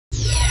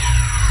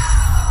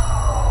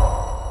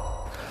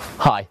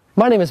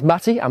My name is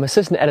Matty, I'm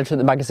assistant editor at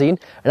the magazine,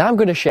 and I'm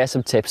going to share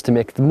some tips to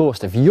make the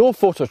most of your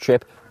photo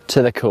trip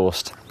to the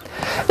coast.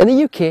 In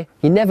the UK,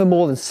 you're never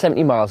more than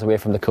 70 miles away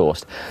from the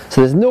coast, so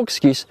there's no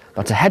excuse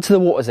not to head to the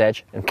water's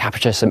edge and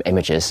capture some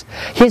images.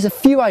 Here's a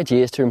few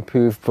ideas to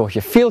improve both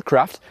your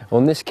fieldcraft, or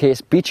in this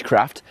case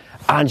beachcraft,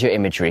 and your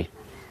imagery.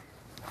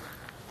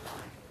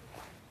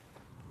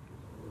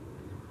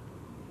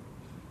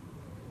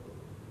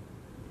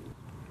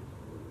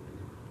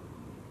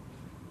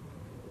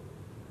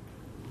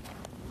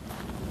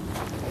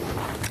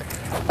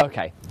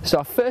 Okay, so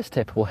our first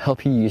tip will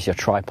help you use your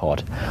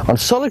tripod. On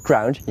solid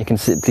ground, you can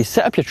simply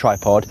set up your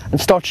tripod and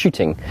start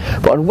shooting,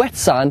 but on wet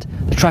sand,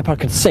 the tripod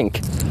can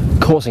sink,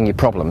 causing you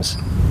problems.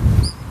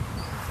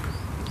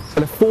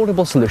 An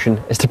affordable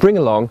solution is to bring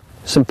along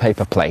some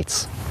paper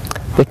plates.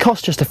 They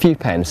cost just a few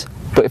pence,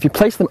 but if you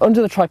place them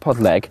under the tripod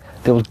leg,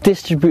 they will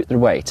distribute the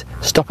weight,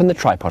 stopping the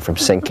tripod from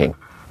sinking.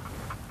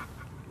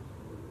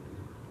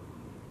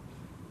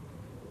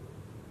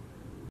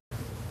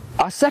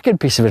 Our second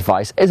piece of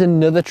advice is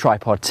another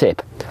tripod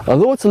tip.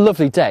 Although it's a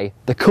lovely day,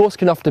 the coast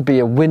can often be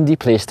a windy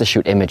place to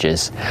shoot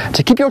images.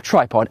 To keep your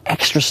tripod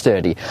extra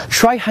sturdy,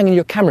 try hanging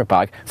your camera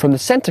bag from the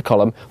centre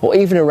column or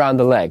even around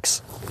the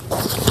legs.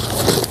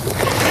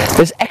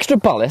 This extra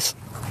ballast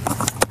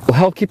will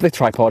help keep the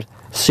tripod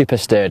super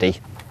sturdy.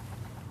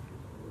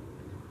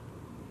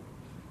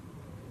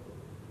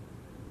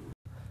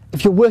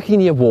 If you're working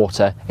near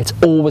water, it's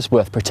always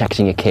worth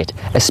protecting your kit,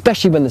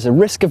 especially when there's a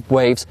risk of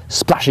waves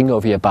splashing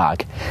over your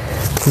bag.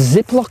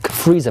 Ziploc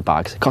freezer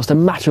bags cost a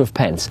matter of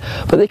pence,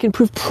 but they can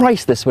prove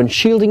priceless when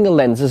shielding the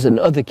lenses and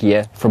other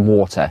gear from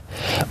water.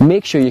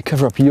 Make sure you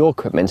cover up your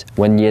equipment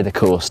when near the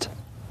coast.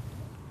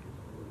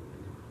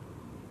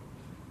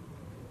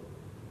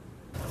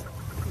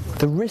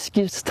 The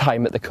riskiest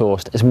time at the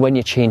coast is when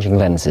you're changing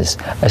lenses,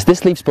 as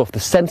this leaves both the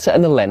sensor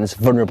and the lens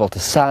vulnerable to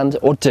sand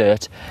or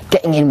dirt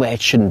getting in where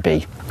it shouldn't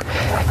be.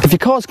 If your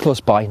car's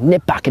close by,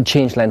 nip back and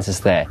change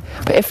lenses there,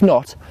 but if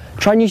not,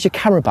 try and use your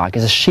camera bag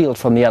as a shield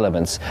from the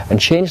elements and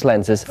change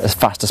lenses as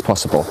fast as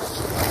possible.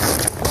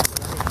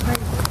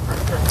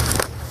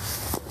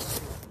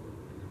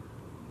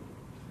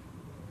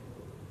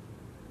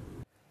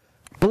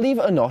 Believe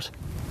it or not,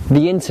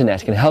 the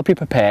internet can help you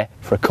prepare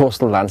for a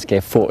coastal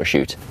landscape photo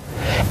shoot.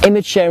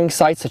 Image sharing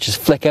sites such as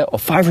Flickr or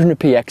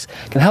 500px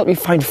can help you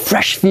find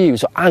fresh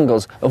views or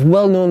angles of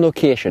well-known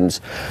locations,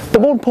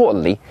 but more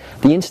importantly,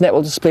 the internet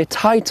will display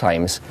tide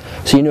times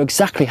so you know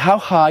exactly how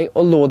high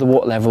or low the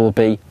water level will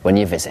be when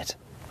you visit.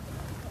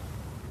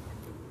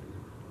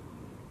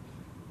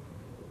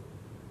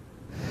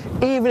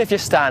 Even if you're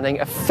standing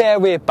a fair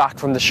way back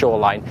from the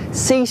shoreline,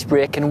 sea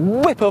spray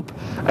can whip up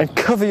and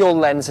cover your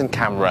lens and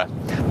camera.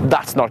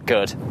 That's not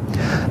good.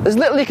 There's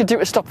little you can do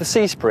to stop the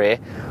sea spray,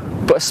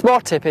 but a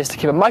smart tip is to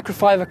keep a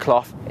microfiber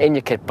cloth in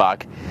your kit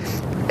bag.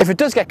 If it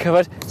does get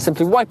covered,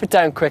 simply wipe it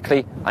down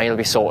quickly and you'll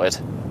be sorted.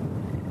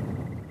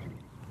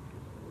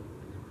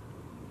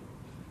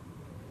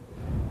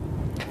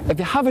 If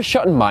you have a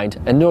shot in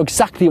mind and know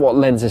exactly what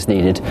lens is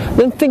needed,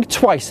 then think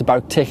twice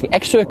about taking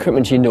extra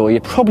equipment you know you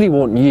probably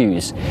won't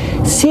use.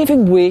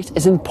 Saving weight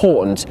is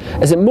important,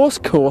 as at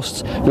most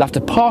coasts you'll have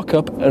to park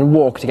up and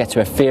walk to get to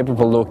a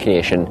favourable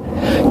location.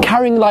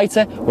 Carrying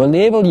lighter will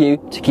enable you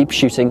to keep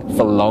shooting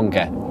for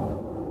longer.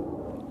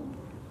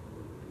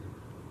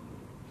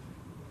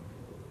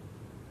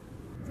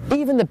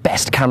 Even the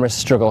best cameras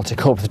struggle to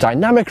cope with the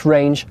dynamic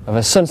range of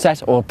a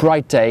sunset or a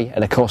bright day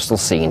at a coastal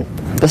scene.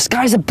 The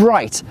skies are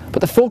bright,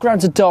 but the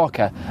foregrounds are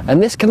darker,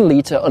 and this can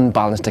lead to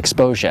unbalanced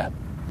exposure.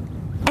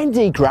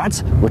 ND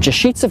grads, which are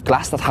sheets of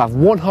glass that have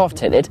one half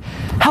tinted,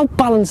 help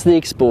balance the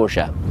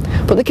exposure,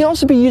 but they can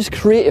also be used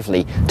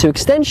creatively to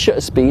extend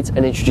shutter speeds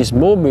and introduce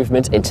more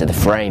movement into the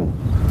frame.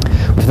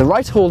 With the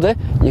right holder,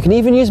 you can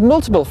even use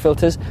multiple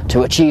filters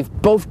to achieve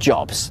both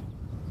jobs.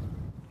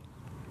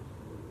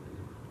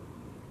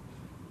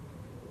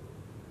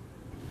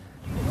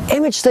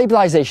 Image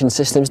stabilisation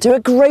systems do a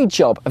great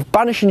job of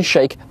banishing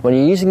shake when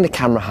you're using the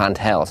camera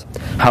handheld.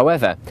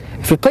 However,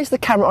 if you place the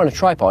camera on a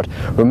tripod,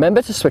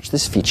 remember to switch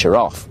this feature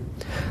off,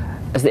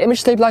 as the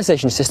image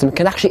stabilisation system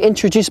can actually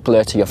introduce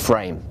blur to your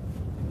frame.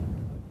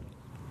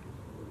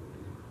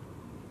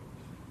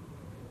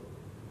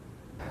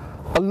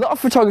 A lot of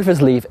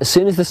photographers leave as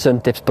soon as the sun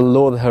dips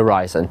below the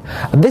horizon,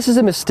 and this is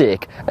a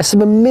mistake, as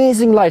some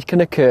amazing light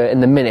can occur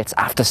in the minutes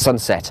after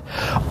sunset.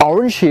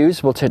 Orange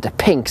hues will turn to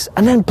pinks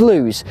and then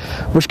blues,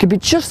 which can be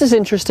just as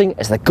interesting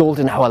as the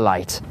golden hour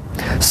light.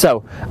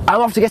 So,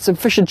 I'm off to get some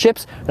fish and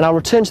chips, and I'll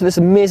return to this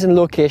amazing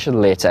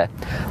location later.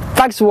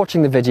 Thanks for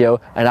watching the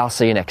video, and I'll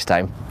see you next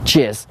time.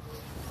 Cheers!